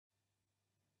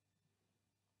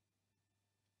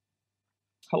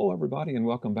Hello everybody and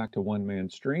welcome back to One Man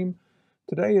Stream.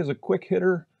 Today is a quick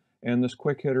hitter, and this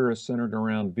quick hitter is centered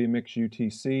around vMix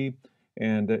UTC,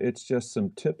 and it's just some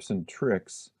tips and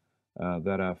tricks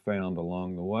that I found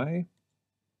along the way.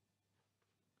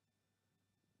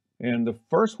 And the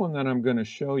first one that I'm going to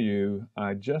show you,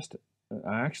 I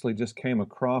actually just came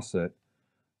across it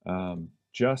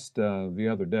the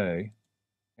other day,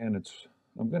 and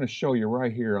I'm going to show you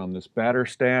right here on this batter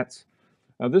stats.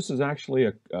 This is actually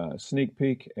a sneak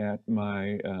peek at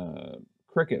my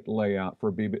cricket layout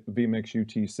for vMix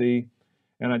UTC,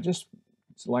 and I just,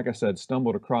 like I said,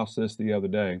 stumbled across this the other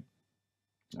day.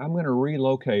 I'm going to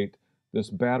relocate this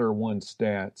batter one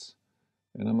stats,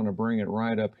 and I'm going to bring it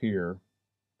right up here.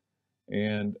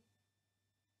 And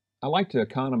I like to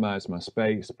economize my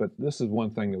space, but this is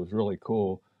one thing that was really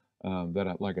cool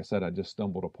like I said, I just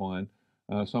stumbled upon.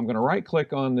 So I'm going to right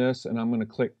click on this, and I'm going to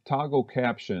click toggle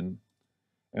caption.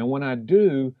 And when I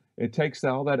do, it takes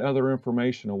all that other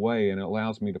information away and it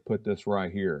allows me to put this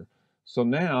right here. So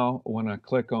now when I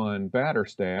click on batter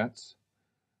stats,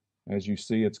 as you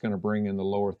see, it's going to bring in the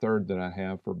lower third that I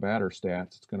have for batter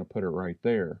stats. It's going to put it right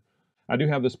there. I do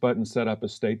have this button set up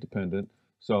as state dependent.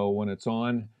 So when it's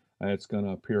on, it's going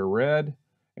to appear red.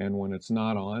 And when it's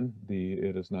not on,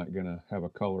 it is not going to have a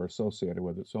color associated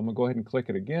with it. So I'm going to go ahead and click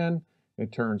it again.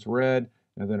 It turns red,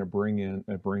 and then it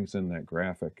brings in that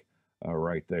graphic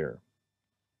right there.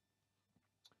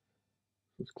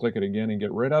 Let's click it again and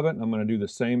get rid of it. I'm going to do the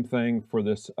same thing for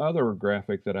this other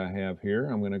graphic that I have here.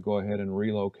 I'm going to go ahead and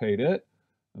relocate it.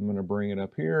 I'm going to bring it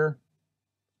up here,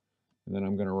 and then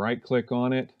I'm going to right click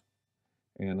on it,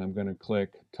 and I'm going to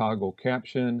click toggle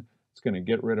caption. It's going to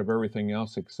get rid of everything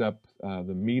else except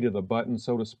the meat of the button,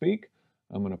 so to speak.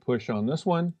 I'm going to push on this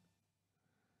one,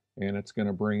 and it's going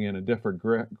to bring in a different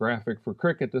graphic for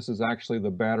cricket. This is actually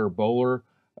the batter bowler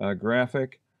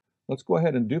graphic. Let's go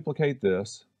ahead and duplicate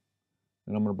this,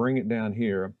 and I'm going to bring it down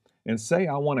here, and say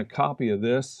I want a copy of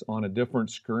this on a different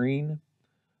screen.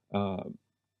 And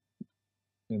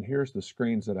here's the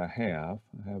screens that I have.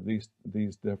 I have these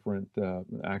different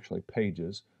actually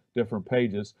different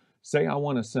pages. Say I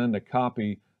want to send a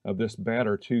copy of this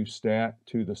batter 2 stat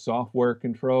to the software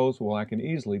controls. Well, I can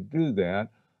easily do that.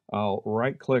 I'll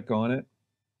right click on it,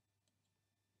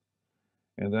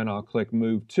 and then I'll click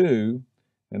move to,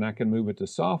 and I can move it to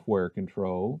software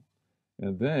control.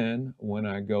 And then when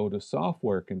I go to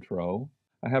software control,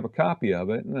 I have a copy of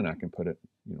it, and then I can put it,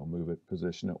 move it,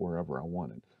 position it wherever I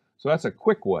want it. So that's a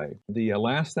quick way. The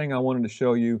last thing I wanted to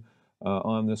show you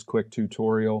on this quick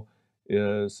tutorial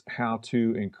is how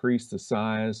to increase the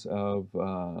size of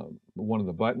one of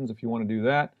the buttons if you want to do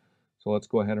that. So let's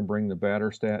go ahead and bring the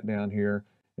batter stat down here,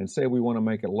 and say we want to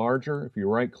make it larger. If you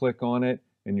right click on it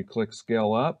and you click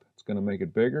scale up, it's going to make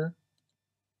it bigger.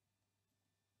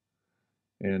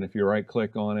 And if you right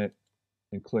click on it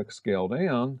and click scale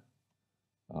down,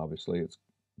 obviously it's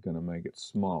going to make it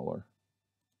smaller.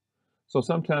 So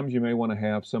sometimes you may want to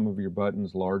have some of your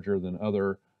buttons larger than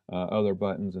other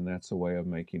buttons, and that's a way of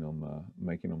making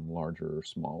them larger or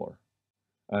smaller.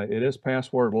 It is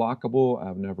password lockable.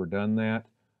 I've never done that.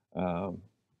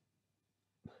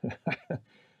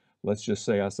 Let's just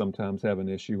say I sometimes have an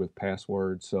issue with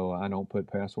passwords, so I don't put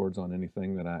passwords on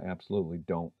anything that I absolutely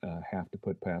don't have to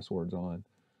put passwords on.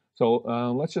 So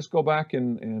let's just go back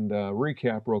and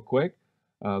recap real quick.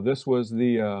 This was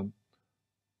the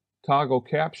toggle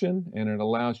caption, and it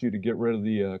allows you to get rid of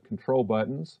the control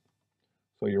buttons.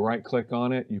 So you right click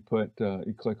on it, you click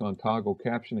on toggle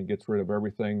caption, it gets rid of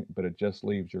everything, but it just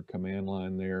leaves your command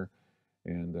line there.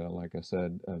 And like I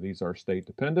said, these are state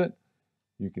dependent.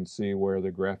 You can see where the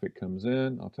graphic comes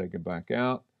in. I'll take it back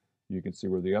out. You can see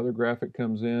where the other graphic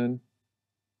comes in,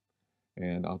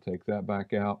 and I'll take that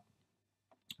back out.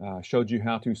 Showed you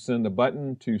how to send a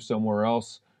button to somewhere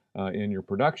else in your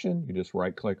production. You just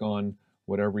right click on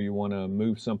whatever you want to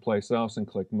move someplace else and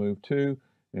click move to,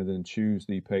 and then choose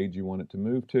the page you want it to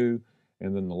move to.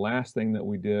 And then the last thing that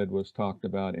we did was talked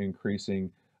about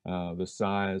increasing the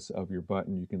size of your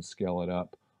button. You can scale it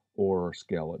up or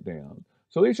scale it down.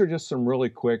 So these are just some really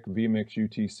quick vMix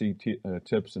UTC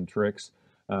tips and tricks.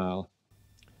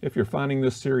 If you're finding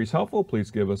this series helpful,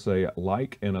 please give us a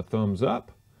like and a thumbs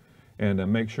up, and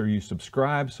make sure you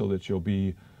subscribe so that you'll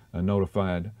be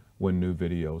notified when new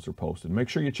videos are posted. Make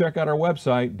sure you check out our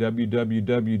website,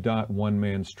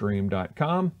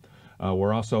 www.onemanstream.com.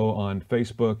 We're also on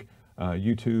Facebook,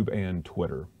 YouTube, and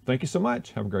Twitter. Thank you so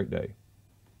much. Have a great day.